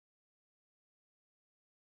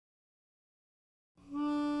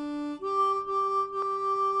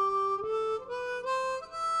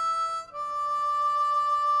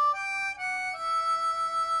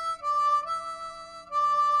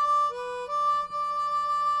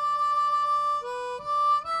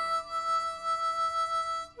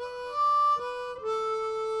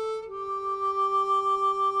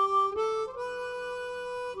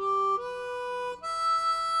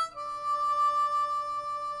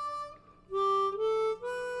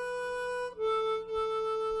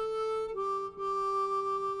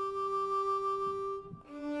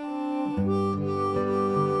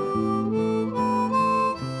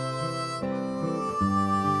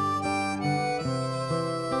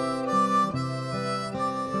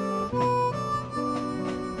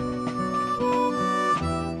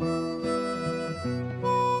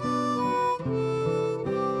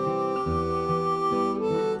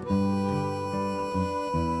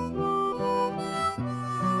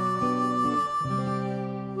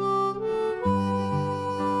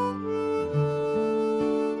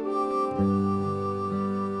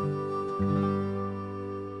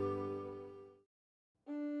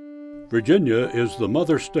Virginia is the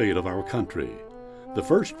mother state of our country. The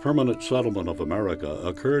first permanent settlement of America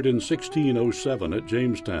occurred in 1607 at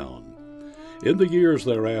Jamestown. In the years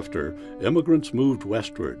thereafter, immigrants moved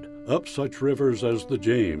westward, up such rivers as the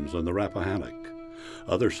James and the Rappahannock.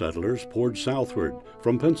 Other settlers poured southward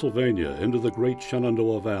from Pennsylvania into the great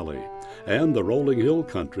Shenandoah Valley and the rolling hill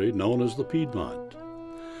country known as the Piedmont.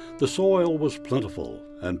 The soil was plentiful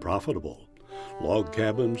and profitable. Log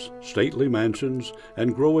cabins, stately mansions,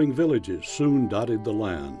 and growing villages soon dotted the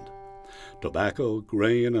land. Tobacco,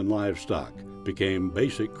 grain, and livestock became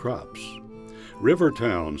basic crops. River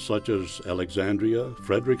towns such as Alexandria,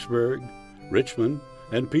 Fredericksburg, Richmond,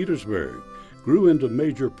 and Petersburg grew into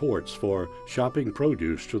major ports for shopping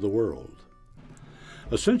produce to the world.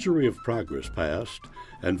 A century of progress passed,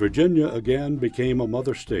 and Virginia again became a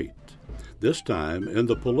mother state, this time in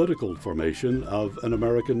the political formation of an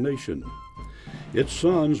American nation. Its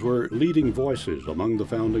sons were leading voices among the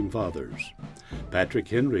Founding Fathers. Patrick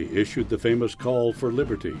Henry issued the famous Call for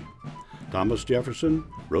Liberty. Thomas Jefferson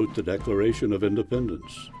wrote the Declaration of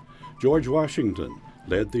Independence. George Washington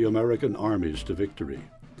led the American armies to victory.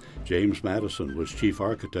 James Madison was chief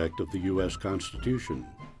architect of the U.S. Constitution.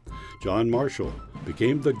 John Marshall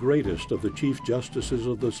became the greatest of the chief justices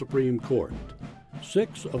of the Supreme Court.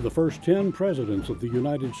 6 of the first 10 presidents of the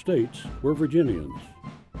United States were Virginians.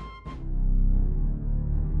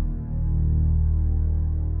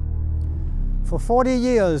 For 40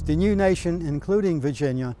 years, the new nation, including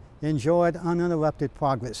Virginia, enjoyed uninterrupted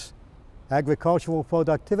progress. Agricultural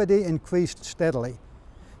productivity increased steadily.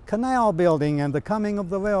 Canal building and the coming of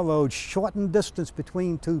the railroad shortened distance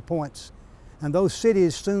between 2 points, and those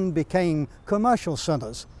cities soon became commercial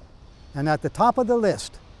centers. And at the top of the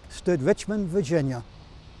list stood Richmond, Virginia,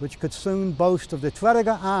 which could soon boast of the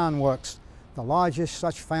Tredegar Iron Works, the largest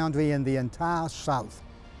such foundry in the entire South.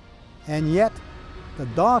 And yet, the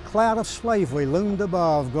dark cloud of slavery loomed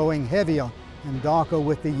above, growing heavier and darker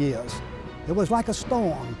with the years. It was like a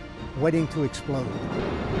storm waiting to explode.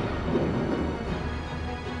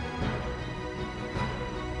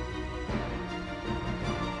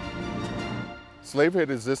 Slavery had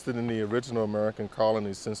existed in the original American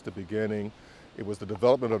colonies since the beginning. It was the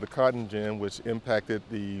development of the cotton gin which impacted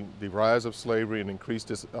the rise of slavery and increased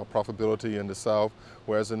its profitability in the South,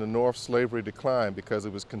 whereas in the North, slavery declined because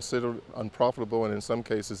it was considered unprofitable and in some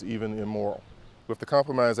cases even immoral. With the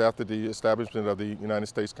compromise after the establishment of the United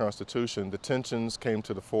States Constitution, the tensions came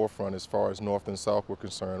to the forefront as far as North and South were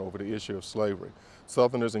concerned over the issue of slavery.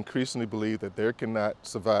 Southerners increasingly believed that they cannot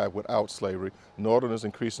survive without slavery. Northerners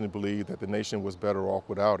increasingly believed that the nation was better off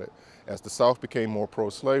without it. As the South became more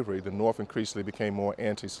pro-slavery, the North increasingly became more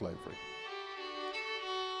anti-slavery.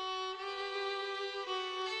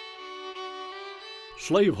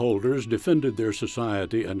 Slaveholders defended their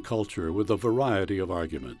society and culture with a variety of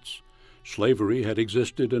arguments. Slavery had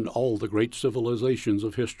existed in all the great civilizations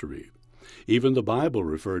of history. Even the Bible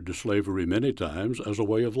referred to slavery many times as a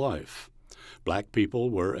way of life. Black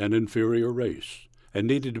people were an inferior race and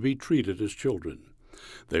needed to be treated as children.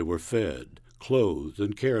 They were fed, clothed,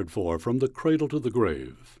 and cared for from the cradle to the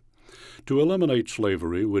grave. To eliminate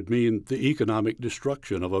slavery would mean the economic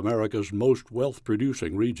destruction of America's most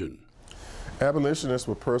wealth-producing region. Abolitionists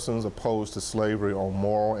were persons opposed to slavery on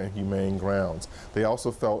moral and humane grounds. They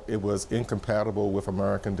also felt it was incompatible with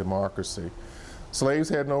American democracy. Slaves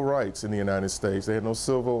had no rights in the United States. They had no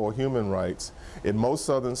civil or human rights. In most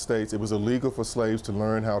southern states, it was illegal for slaves to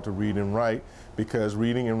learn how to read and write because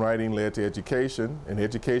reading and writing led to education, and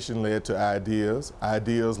education led to ideas.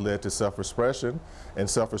 Ideas led to self-expression, and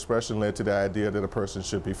self-expression led to the idea that a person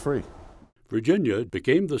should be free. Virginia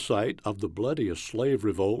became the site of the bloodiest slave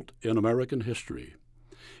revolt in American history.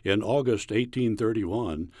 In August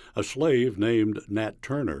 1831, a slave named Nat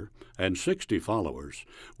Turner and 60 followers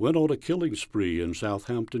went on a killing spree in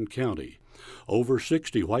Southampton County. Over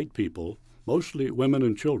 60 white people, mostly women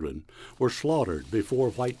and children, were slaughtered before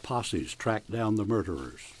white posses tracked down the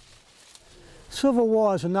murderers. Civil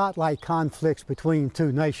wars are not like conflicts between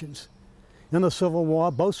two nations. In a civil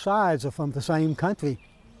war, both sides are from the same country.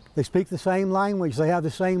 They speak the same language, they have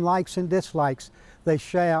the same likes and dislikes, they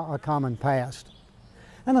share a common past.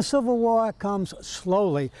 And a civil war comes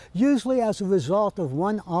slowly, usually as a result of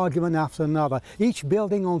one argument after another, each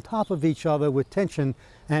building on top of each other with tension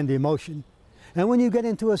and emotion. And when you get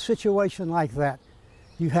into a situation like that,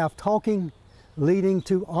 you have talking leading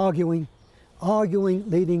to arguing, arguing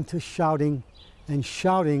leading to shouting, and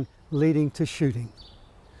shouting leading to shooting.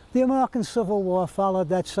 The American Civil War followed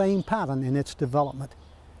that same pattern in its development.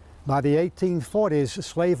 By the 1840s,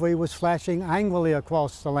 slavery was flashing angrily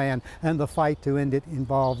across the land, and the fight to end it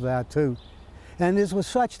involved that too. And it was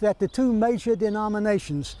such that the two major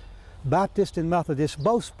denominations Baptist and Methodist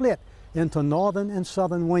both split into northern and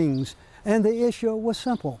southern wings, and the issue was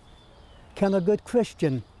simple. Can a good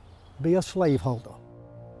Christian be a slaveholder?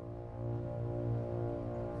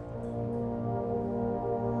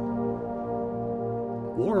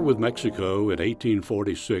 War with Mexico in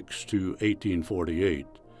 1846 to 1848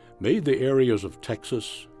 made the areas of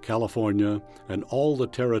Texas, California, and all the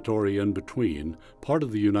territory in between part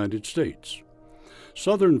of the United States.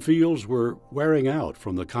 Southern fields were wearing out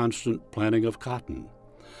from the constant planting of cotton.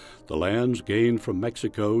 The lands gained from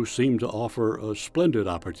Mexico seemed to offer a splendid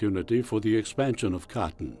opportunity for the expansion of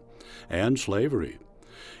cotton and slavery.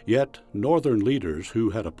 Yet northern leaders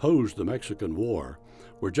who had opposed the Mexican War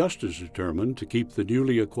were just as determined to keep the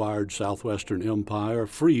newly acquired Southwestern Empire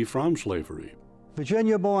free from slavery.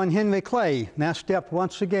 Virginia-born Henry Clay now stepped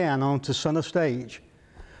once again onto center stage.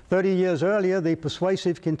 30 years earlier, the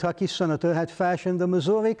persuasive Kentucky senator had fashioned the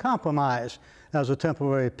Missouri Compromise as a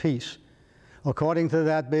temporary peace. According to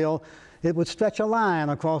that bill, it would stretch a line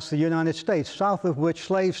across the United States, south of which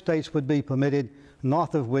slave states would be permitted,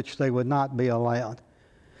 north of which they would not be allowed.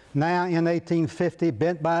 Now, in 1850,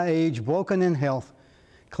 bent by age, broken in health,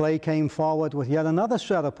 Clay came forward with yet another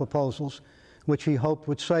set of proposals which he hoped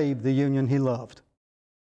would save the Union he loved.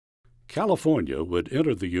 California would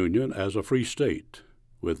enter the Union as a free state,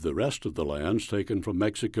 with the rest of the lands taken from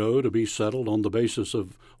Mexico to be settled on the basis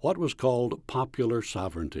of what was called popular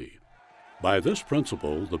sovereignty. By this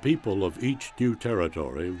principle, the people of each new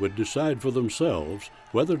territory would decide for themselves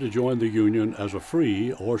whether to join the Union as a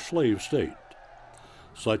free or slave state.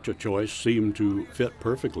 Such a choice seemed to fit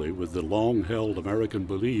perfectly with the long-held American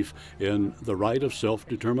belief in the right of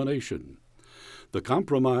self-determination. The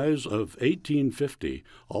Compromise of 1850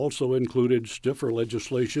 also included stiffer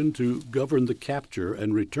legislation to govern the capture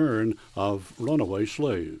and return of runaway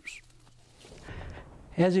slaves.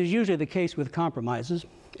 As is usually the case with compromises,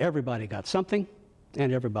 everybody got something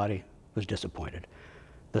and everybody was disappointed.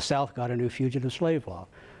 The South got a new fugitive slave law,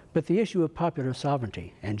 but the issue of popular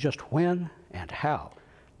sovereignty and just when and how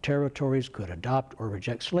territories could adopt or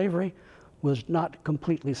reject slavery was not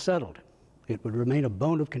completely settled. It would remain a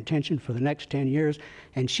bone of contention for the next 10 years,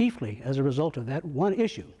 and chiefly as a result of that one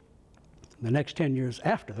issue. The next 10 years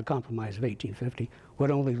after the Compromise of 1850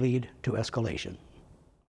 would only lead to escalation.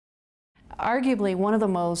 Arguably one of the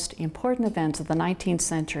most important events of the 19th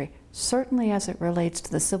century, certainly as it relates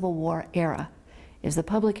to the Civil War era, is the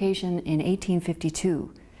publication in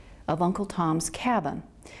 1852 of Uncle Tom's Cabin.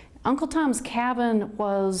 Uncle Tom's Cabin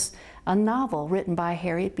was a novel written by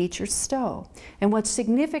Harriet Beecher Stowe. And what's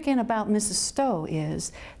significant about Mrs. Stowe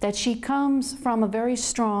is that she comes from a very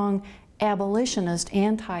strong abolitionist,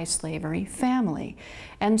 anti-slavery family.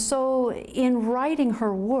 And so in writing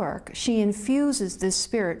her work, she infuses this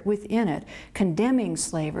spirit within it, condemning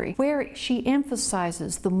slavery. Where she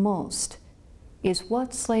emphasizes the most is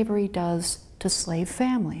what slavery does to slave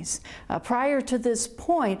families. Prior to this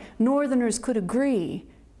point, Northerners could agree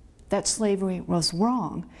that slavery was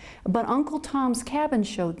wrong. But Uncle Tom's Cabin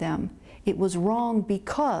showed them it was wrong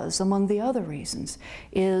because, among the other reasons,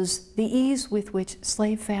 is the ease with which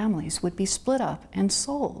slave families would be split up and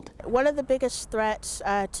sold. One of the biggest threats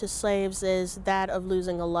to slaves is that of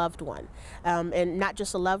losing a loved one. And not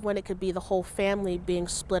just a loved one, it could be the whole family being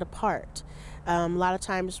split apart. A lot of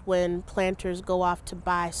times when planters go off to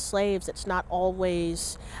buy slaves, it's not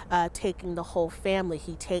always taking the whole family.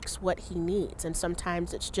 He takes what he needs, and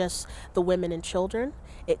sometimes it's just the women and children.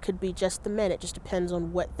 It could be just the men. It just depends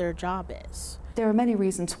on what their job is. There are many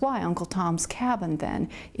reasons why Uncle Tom's Cabin, then,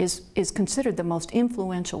 is considered the most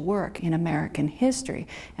influential work in American history,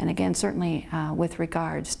 and again, certainly with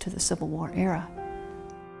regards to the Civil War era.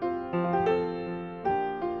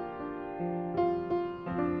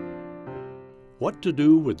 What to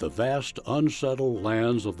do with the vast unsettled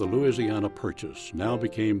lands of the Louisiana Purchase now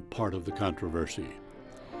became part of the controversy.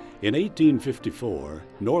 In 1854,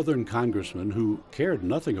 Northern congressmen who cared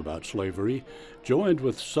nothing about slavery joined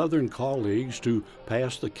with Southern colleagues to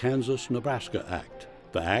pass the Kansas-Nebraska Act.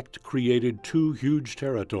 The act created two huge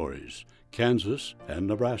territories, Kansas and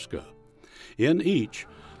Nebraska. In each,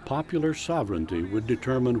 popular sovereignty would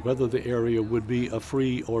determine whether the area would be a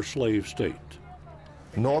free or slave state.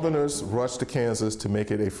 Northerners rushed to Kansas to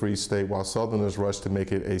make it a free state, while Southerners rushed to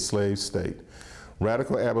make it a slave state.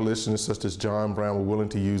 Radical abolitionists such as John Brown were willing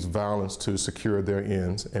to use violence to secure their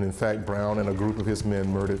ends, and in fact, Brown and a group of his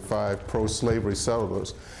men murdered 5 pro-slavery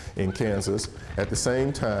settlers in Kansas. At the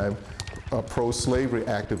same time, pro-slavery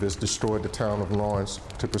activists destroyed the town of Lawrence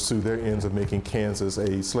to pursue their ends of making Kansas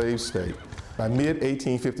a slave state. By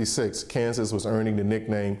mid-1856, Kansas was earning the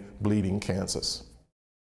nickname Bleeding Kansas.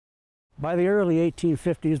 By the early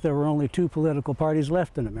 1850s, there were only two political parties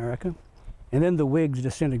left in America, and then the Whigs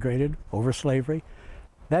disintegrated over slavery.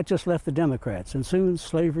 That just left the Democrats, and soon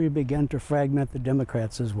slavery began to fragment the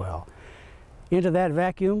Democrats as well. Into that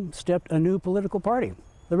vacuum stepped a new political party,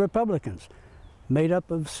 the Republicans, made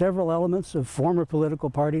up of several elements of former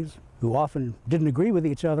political parties who often didn't agree with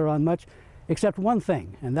each other on much, except one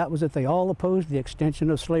thing, and that was that they all opposed the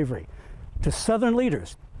extension of slavery. To Southern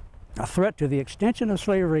leaders, a threat to the extension of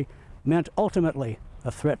slavery meant ultimately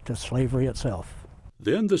a threat to slavery itself.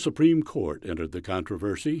 Then the Supreme Court entered the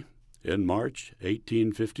controversy. In March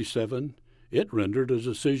 1857, it rendered a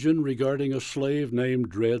decision regarding a slave named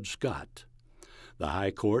Dred Scott. The High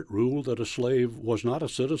Court ruled that a slave was not a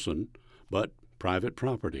citizen, but private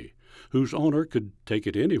property, whose owner could take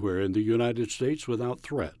it anywhere in the United States without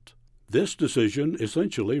threat. This decision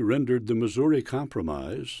essentially rendered the Missouri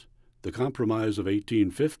Compromise, the Compromise of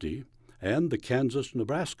 1850, and the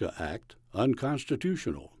Kansas-Nebraska Act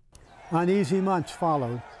unconstitutional. Uneasy months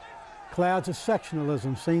followed. Clouds of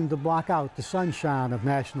sectionalism seemed to block out the sunshine of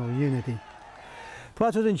national unity.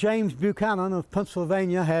 President James Buchanan of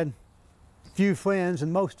Pennsylvania had few friends,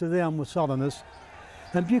 and most of them were Southerners,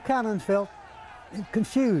 and Buchanan felt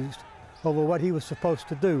confused over what he was supposed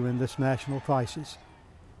to do in this national crisis.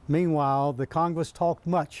 Meanwhile, the Congress talked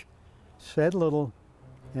much, said little,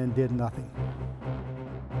 and did nothing.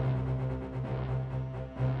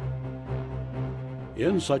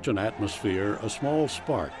 In such an atmosphere, a small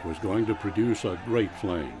spark was going to produce a great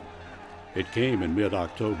flame. It came in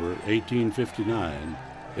mid-October 1859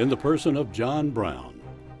 in the person of John Brown.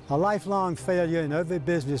 A lifelong failure in every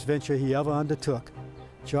business venture he ever undertook,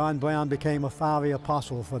 John Brown became a fiery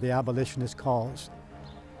apostle for the abolitionist cause.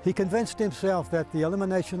 He convinced himself that the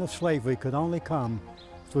elimination of slavery could only come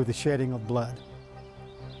through the shedding of blood.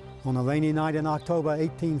 On a rainy night in October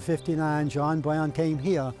 1859, John Brown came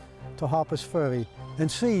here to Harper's Ferry and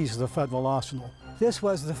seized the federal arsenal. This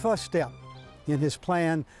was the first step in his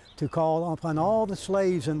plan to call upon all the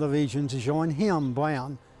slaves in the region to join him,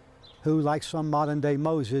 Brown, who, like some modern-day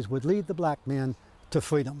Moses, would lead the black men to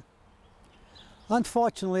freedom.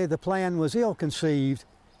 Unfortunately, the plan was ill-conceived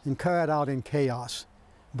and carried out in chaos.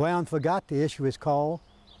 Brown forgot to issue his call.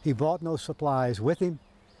 He brought no supplies with him.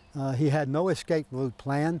 He had no escape route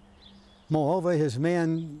plan. Moreover, his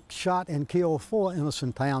men shot and killed 4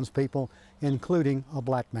 innocent townspeople, including a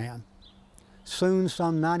black man. Soon,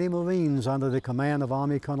 some 90 Marines under the command of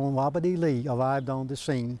Army Colonel Robert E. Lee arrived on the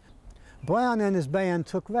scene. Brown and his band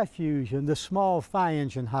took refuge in the small fire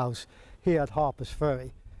engine house here at Harper's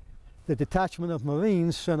Ferry. The detachment of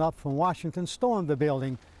Marines sent up from Washington stormed the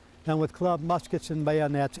building and with clubbed muskets and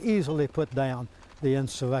bayonets easily put down the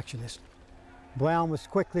insurrectionists. Brown was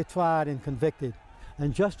quickly tried and convicted,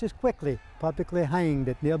 and just as quickly publicly hanged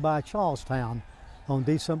at nearby Charlestown on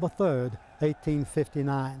December 3rd,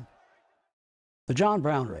 1859. The John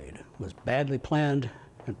Brown raid was badly planned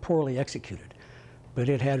and poorly executed, but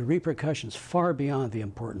it had repercussions far beyond the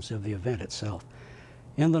importance of the event itself.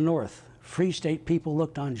 In the North, Free State people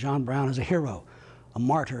looked on John Brown as a hero, a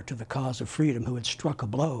martyr to the cause of freedom who had struck a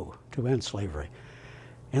blow to end slavery.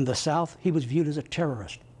 In the South, he was viewed as a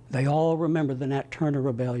terrorist. They all remember the Nat Turner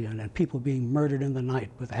Rebellion and people being murdered in the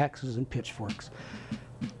night with axes and pitchforks.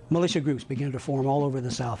 Militia groups began to form all over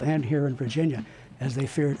the South and here in Virginia as they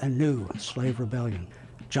feared a new slave rebellion.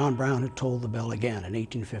 John Brown had tolled the bell again in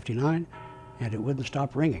 1859, and it wouldn't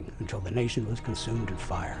stop ringing until the nation was consumed in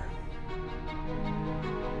fire.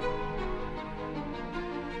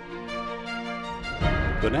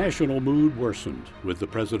 The national mood worsened with the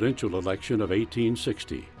presidential election of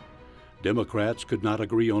 1860. Democrats could not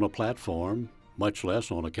agree on a platform, much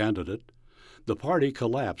less on a candidate. The party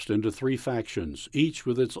collapsed into 3 factions, each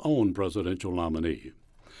with its own presidential nominee.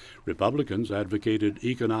 Republicans advocated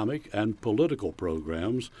economic and political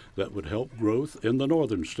programs that would help growth in the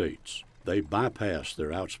northern states. They bypassed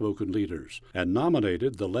their outspoken leaders and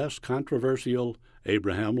nominated the less controversial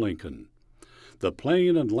Abraham Lincoln. The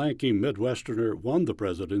plain and lanky Midwesterner won the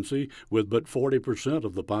presidency with but 40%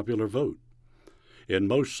 of the popular vote. In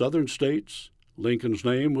most southern states, Lincoln's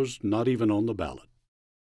name was not even on the ballot.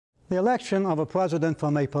 The election of a president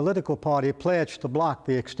from a political party pledged to block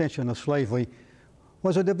the extension of slavery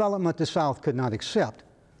was a development the South could not accept.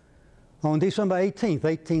 On December 18,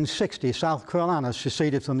 1860, South Carolina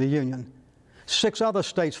seceded from the Union. 6 other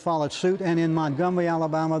states followed suit, and in Montgomery,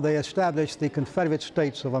 Alabama, they established the Confederate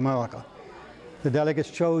States of America. The delegates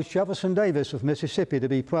chose Jefferson Davis of Mississippi to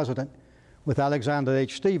be president, with Alexander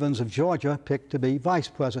H. Stephens of Georgia picked to be vice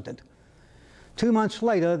president. 2 months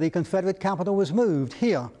later, the Confederate capital was moved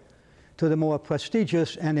here to the more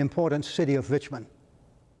prestigious and important city of Richmond.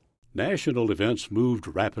 National events moved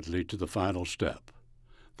rapidly to the final step.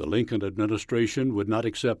 The Lincoln administration would not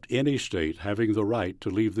accept any state having the right to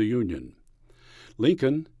leave the Union.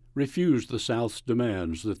 Lincoln refused the South's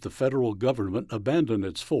demands that the federal government abandon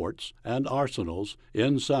its forts and arsenals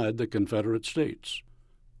inside the Confederate states.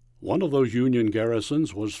 One of those Union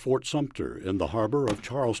garrisons was Fort Sumter in the harbor of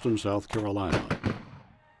Charleston, South Carolina.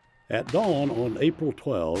 At dawn on April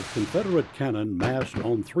 12, Confederate cannon massed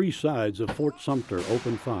on 3 sides of Fort Sumter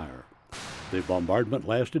opened fire. The bombardment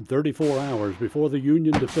lasted 34 hours before the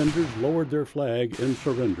Union defenders lowered their flag in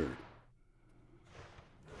surrender.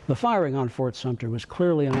 The firing on Fort Sumter was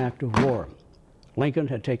clearly an act of war. Lincoln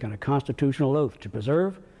had taken a constitutional oath to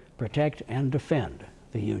preserve, protect, and defend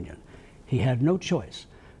the Union. He had no choice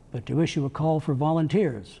but to issue a call for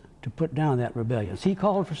volunteers to put down that rebellion. He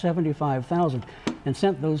called for 75,000 and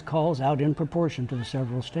sent those calls out in proportion to the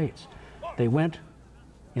several states. They went,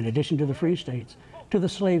 in addition to the free states, to the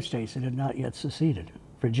slave states that had not yet seceded: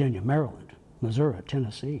 Virginia, Maryland, Missouri,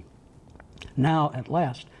 Tennessee. Now, at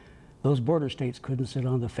last, those border states couldn't sit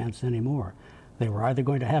on the fence anymore. They were either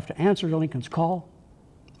going to have to answer to Lincoln's call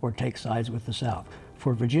or take sides with the South.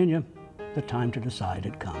 For Virginia, the time to decide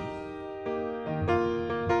had come.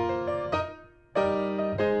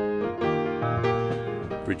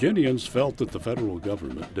 Virginians felt that the federal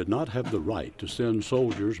government did not have the right to send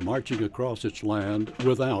soldiers marching across its land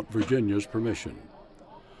without Virginia's permission.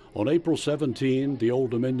 On April 17, the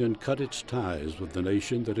Old Dominion cut its ties with the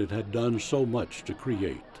nation that it had done so much to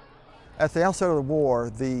create. At the outset of the war,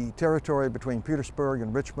 the territory between Petersburg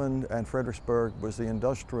and Richmond and Fredericksburg was the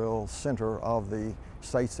industrial center of the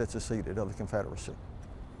states that seceded, of the Confederacy.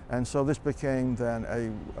 And so this became then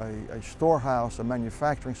a storehouse, a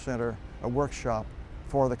manufacturing center, a workshop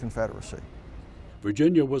for the Confederacy.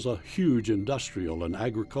 Virginia was a huge industrial and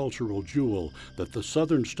agricultural jewel that the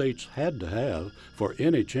southern states had to have for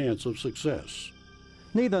any chance of success.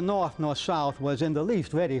 Neither North nor South was in the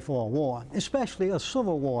least ready for a war, especially a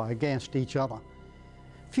civil war against each other.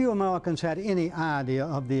 Few Americans had any idea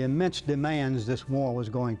of the immense demands this war was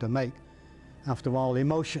going to make. After all,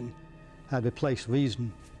 emotion had replaced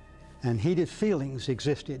reason, and heated feelings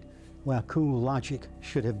existed where cool logic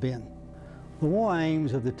should have been. The war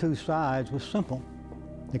aims of the two sides were simple.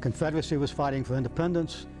 The Confederacy was fighting for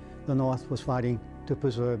independence. The North was fighting to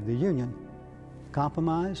preserve the Union.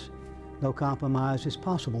 Compromise? No compromise is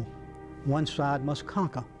possible. One side must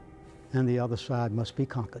conquer, and the other side must be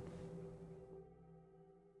conquered.